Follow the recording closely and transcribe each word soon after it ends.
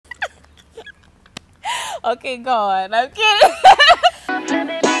Okay, go on. I'm kidding.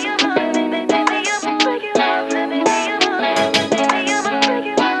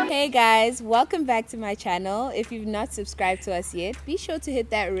 Hey guys, welcome back to my channel. If you've not subscribed to us yet, be sure to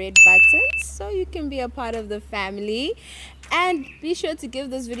hit that red button so you can be a part of the family. And be sure to give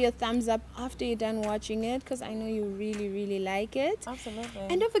this video a thumbs up after you're done watching it, because I know you really like it. Absolutely.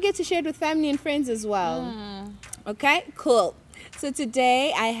 And don't forget to share it with family and friends as well. Okay, cool. So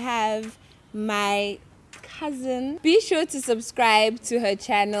today I have my cousin. Be sure to subscribe to her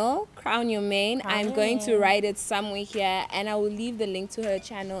channel, Crown Your Main. I'm going to write it somewhere here, and I will leave the link to her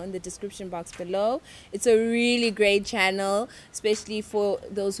channel in the description box below. It's a really great channel, especially for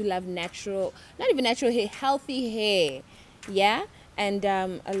those who love natural, not even natural hair, healthy hair. Yeah, and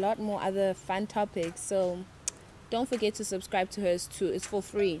a lot more other fun topics. So don't forget to subscribe to hers too. It's for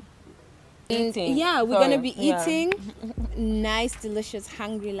free. Eating. Yeah, we're gonna be eating nice, delicious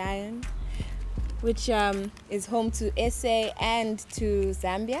Hungry Lion, which is home to SA and to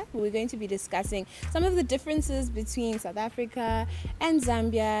Zambia. We're going to be discussing some of the differences between South Africa and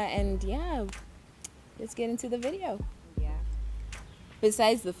Zambia, and yeah, let's get into the video.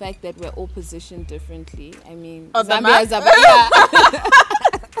 Besides the fact that we're all positioned differently, I mean, Zambia is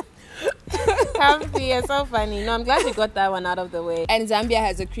Comfy, it's so funny. No, I'm glad you got that one out of the way. And Zambia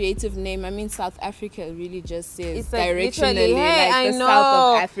has a creative name. I mean, South Africa really just says It's like directionally, hey, like the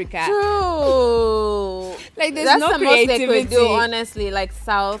South of Africa. True. Like there's That's no the most they creativity. could do, honestly, like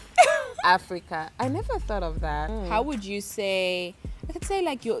South Africa. I never thought of that. How would you say? I could say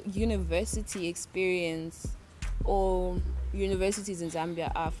like your university experience or universities in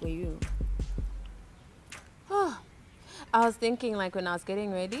Zambia are for you. I was thinking, like, when I was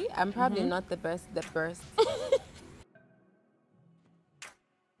getting ready, I'm probably not the best.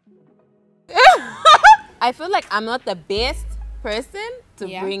 I feel like I'm not the best person to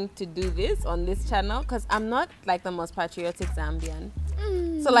bring to do this on this channel, because I'm not like the most patriotic Zambian.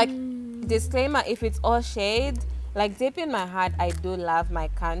 So like, disclaimer, if it's all shade, like deep in my heart, I do love my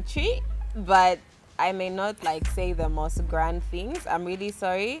country, but I may not like say the most grand things. I'm really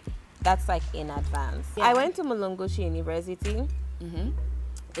sorry. That's like in advance. I went to Mulungushi University in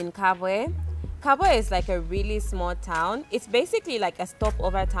Kabwe. Kabwe is like a really small town. It's basically like a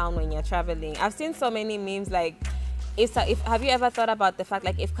stopover town when you're traveling. I've seen so many memes like, have you ever thought about the fact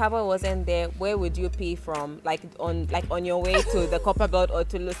like if Kabwe wasn't there, where would you pee from? Like on your way to the Copper Belt or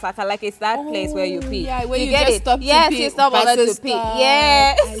to Lusaka? Like it's that place where you pee. Yeah, where you get just it. stop to yes, pee. you stop over to pee.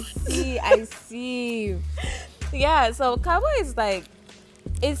 Yes. I see. Yeah, so Kabwe is like,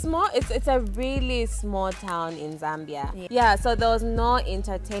 it's a really small town in Zambia. Yeah, so there was no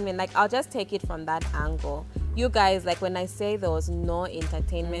entertainment. Like, I'll just take it from that angle. You guys, like, when I say there was no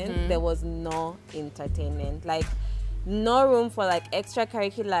entertainment, there was no entertainment. Like, no room for like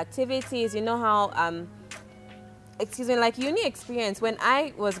extracurricular activities. You know how excuse me, like uni experience. When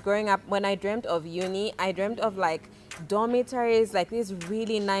I was growing up, when I dreamt of uni, I dreamt of like dormitories, like these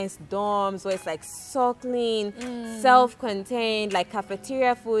really nice dorms where it's like so clean, self-contained, like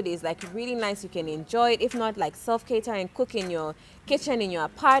cafeteria food is like really nice, you can enjoy it. If not, like self-cater and cook in your kitchen in your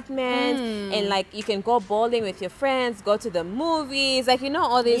apartment, and like you can go bowling with your friends, go to the movies, like, you know,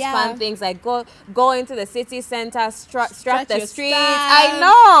 all these fun things, like go into the city center, strut the streets. I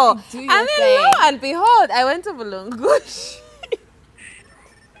know. And then lo and behold, I went to Mulungushi.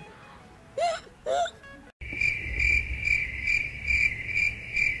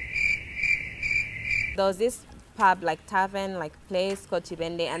 There was this pub, like tavern, like place,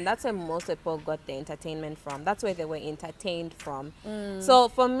 Coachedsa, and that's where most people got the entertainment from. That's where they were entertained from. So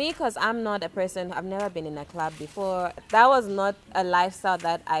for me, because I'm not a person, I've never been in a club before, that was not a lifestyle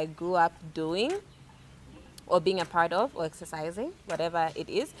that I grew up doing or being a part of or exercising, whatever it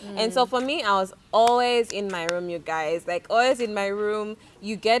is. And so for me, I was always in my room, you guys, like always in my room.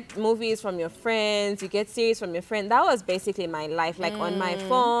 You get movies from your friends, you get series from your friend. That was basically my life, like on my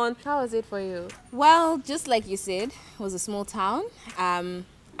phone. How was it for you? Well, just like you said, it was a small town.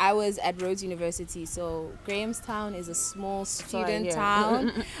 I was at Rhodes University, so Grahamstown is a small student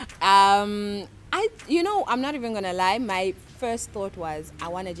town. You know, I'm not even gonna lie, my first thought was I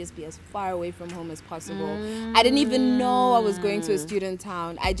want to just be as far away from home as possible. I didn't even know I was going to a student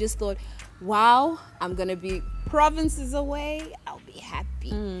town. I just thought, wow, I'm gonna be provinces away, I'll be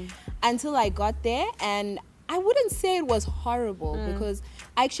happy. Until I got there, and I wouldn't say it was horrible, because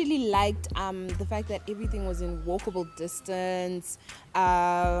I actually liked the fact that everything was in walkable distance,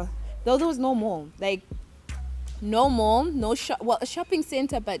 though there was no mall. Like, no mall, no shop, well, a shopping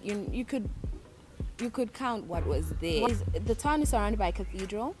center, but you could count what was there. The town is surrounded by a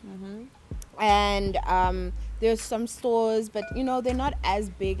cathedral, and there's some stores, but you know, they're not as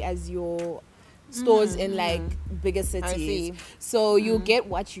big as your stores in like bigger cities. So you get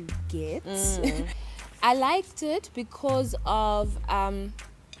what you get. I liked it because of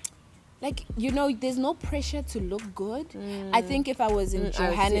like, you know, there's no pressure to look good. I think if I was in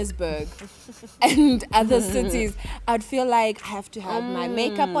Johannesburg and other cities, I'd feel like I have to have my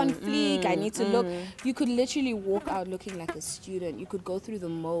makeup on fleek. I need to look. You could literally walk out looking like a student. You could go through the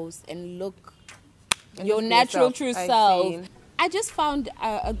most and look your natural true self. I just found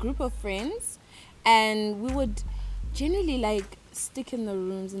a group of friends, and we would generally like stick in the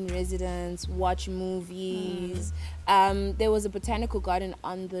rooms in residence, watch movies. There was a botanical garden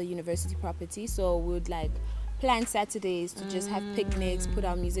on the university property, so we would like plan Saturdays to just have picnics, put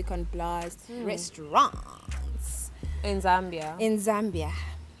our music on blast. Restaurants in Zambia.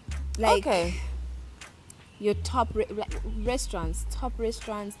 Like your top restaurants,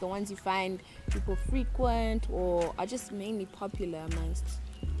 the ones you find people frequent or are just mainly popular amongst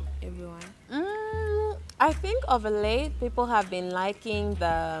everyone. I think of late people have been liking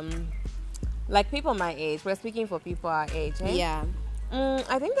the like people my age. We're speaking for people our age, eh? Yeah.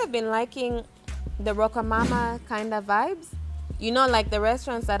 I think they've been liking the Rokomama kind of vibes. You know, like the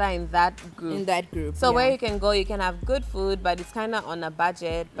restaurants that are in that group. So where you can go, you can have good food, but it's kind of on a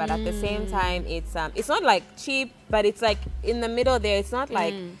budget. But at the same time, it's not like cheap, but it's like in the middle there. It's not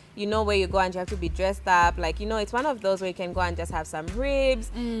like, you know, where you go and you have to be dressed up. Like, you know, it's one of those where you can go and just have some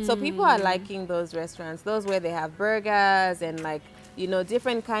ribs. So people are liking those restaurants, those where they have burgers and like, you know,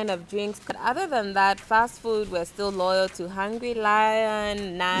 different kind of drinks. But other than that, fast food, we're still loyal to Hungry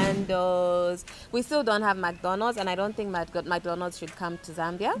Lion, Nando's. We still don't have McDonald's, and I don't think McDonald's should come to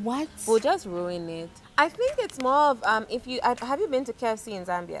Zambia. What? We'll just ruin it. I think it's more of, have you been to KFC in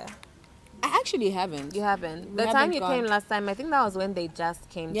Zambia? I actually haven't. You haven't? The time you came last time, I think that was when they just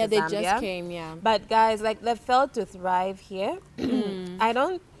came to Zambia. Yeah, they just came, yeah. But guys, like, they failed to thrive here.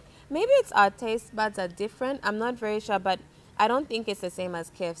 Maybe it's our taste buds are different. I'm not very sure, but I don't think it's the same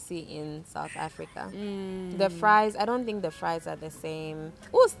as KFC in South Africa. The fries, I don't think the fries are the same.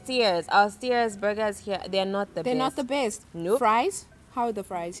 Oh, Steers. Our Steers burgers here, they're not the best. They're not the best. Nope. Fries? How are the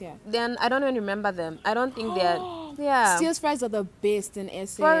fries here? Then I don't even remember them. I don't think they're, yeah. Steers fries are the best in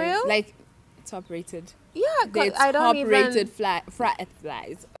SA. For real? Like, top rated. Yeah, they're I don't top rated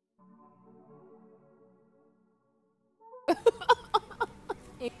fries.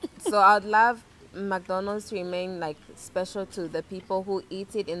 So I'd love McDonald's to remain like special to the people who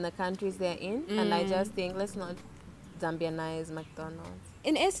eat it in the countries they're in, and I just think let's not Zambianize McDonald's.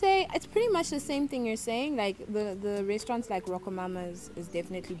 In SA, it's pretty much the same thing you're saying. Like the restaurants like Rokomama is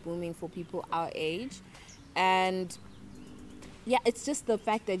definitely booming for people our age, and yeah, it's just the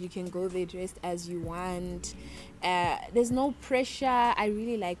fact that you can go there dressed as you want. There's no pressure. I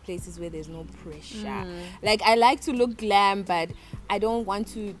really like places where there's no pressure. Like, I like to look glam, but I don't want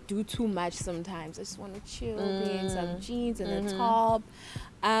to do too much sometimes. I just want to chill, be in some jeans and a top.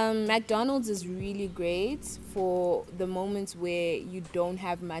 McDonald's is really great for the moments where you don't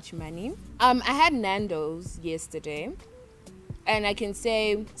have much money. I had Nando's yesterday, and I can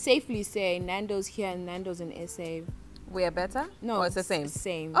safely say Nando's here and Nando's in SA. We are better? No, it's the same.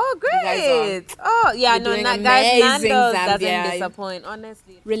 Same. Oh, great! Oh, yeah, no, guys, Nando's doesn't disappoint,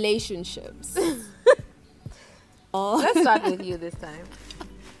 honestly. Relationships. Let's start with you this time.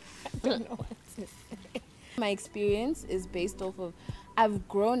 I don't know what to say. My experience is based off of, I've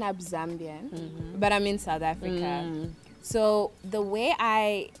grown up Zambian, but I'm in South Africa. So the way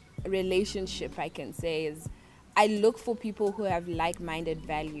I can say is, I look for people who have like-minded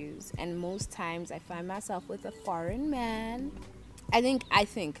values, and most times I find myself with a foreign man. I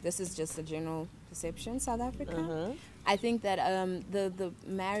think this is just a general perception, South Africa. I think that the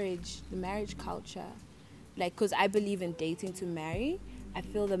marriage culture, like, because I believe in dating to marry, I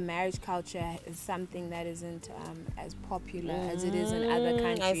feel the marriage culture is something that isn't as popular as it is in other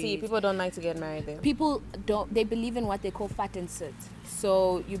countries. I see. People don't like to get married there. People don't. They believe in what they call fat and sit.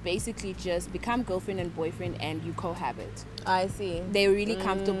 So you basically just become girlfriend and boyfriend and you cohabit. I see. They're really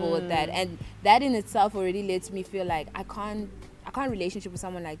comfortable with that, and that in itself already lets me feel like I can't relationship with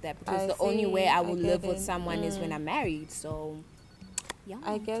someone like that, because the only way I will live with someone is when I'm married. So. Yeah.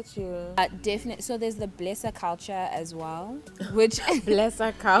 I get you. Definitely. So there's the blesser culture as well, which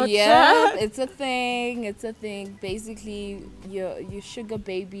blesser culture. Yeah, it's a thing. Basically, your sugar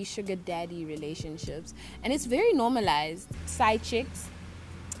baby, sugar daddy relationships, and it's very normalized. Side chicks,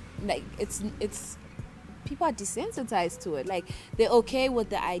 like it's people are desensitized to it. Like, they're okay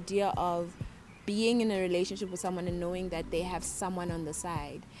with the idea of being in a relationship with someone and knowing that they have someone on the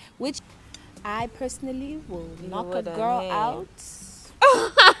side, which I personally will knock a girl out.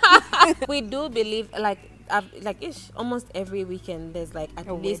 We do believe, like, like almost every weekend there's like at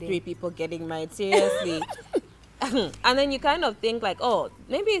least wedding. 3 people getting married. Seriously. And then you kind of think like, oh,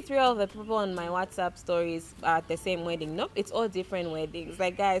 maybe 3 of the people on my WhatsApp stories are at the same wedding. Nope, it's all different weddings.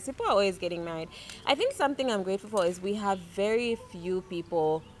 Like, guys, people are always getting married. I think something I'm grateful for is we have very few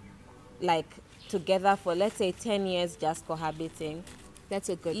people like together for, let's say, 10 years just cohabiting. That's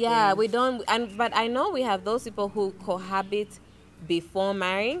a good thing. We don't, but I know we have those people who cohabit before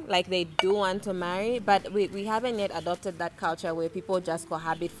marrying, like they do want to marry, but we haven't yet adopted that culture where people just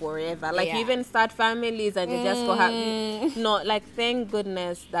cohabit forever. Like you even start families and you just cohabit. No, like thank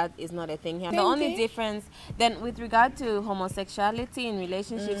goodness that is not a thing here. The only difference then with regard to homosexuality in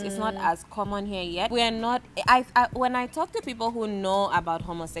relationships, it's not as common here yet. We are not. When I talk to people who know about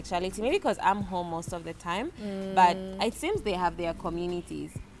homosexuality, maybe because I'm home most of the time, but it seems they have their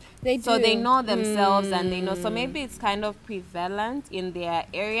communities. They do. So they know themselves and they know. So maybe it's kind of prevalent in their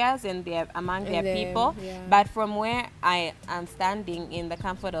areas and among their people. Yeah. But from where I am standing in the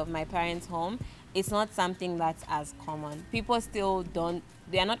comfort of my parents' home, it's not something that's as common. People still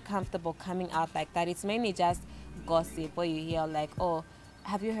they are not comfortable coming out like that. It's mainly just gossip or you hear like, oh,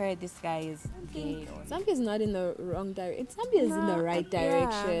 have you heard this guy is gay? Zambia's not in the wrong direction. Zambia is in the right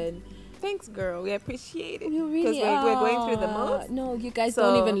direction. Yeah. Thanks, girl. We appreciate it. You really because we're going through the most. No, you guys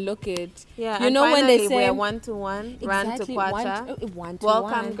don't even look it. Yeah, you know when they say we're 1-to-1, run to Coachedsa. One to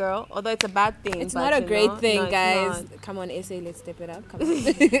welcome, one. Girl. Although it's a bad thing. It's not a great thing, guys. Come on, SA, let's step it up. Come on.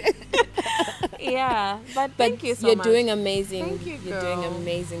 Yeah, but thank you so much. You're doing amazing. Thank you, girl. You're doing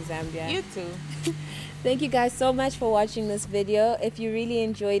amazing, Zambia. You too. Thank you guys so much for watching this video. If you really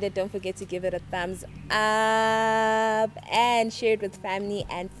enjoyed it, don't forget to give it a thumbs up and share it with family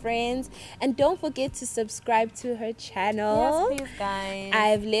and friends. And don't forget to subscribe to her channel. Yes, please, guys.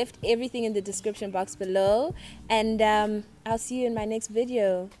 I've left everything in the description box below. And I'll see you in my next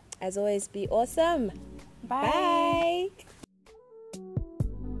video. As always, be awesome. Bye. Bye.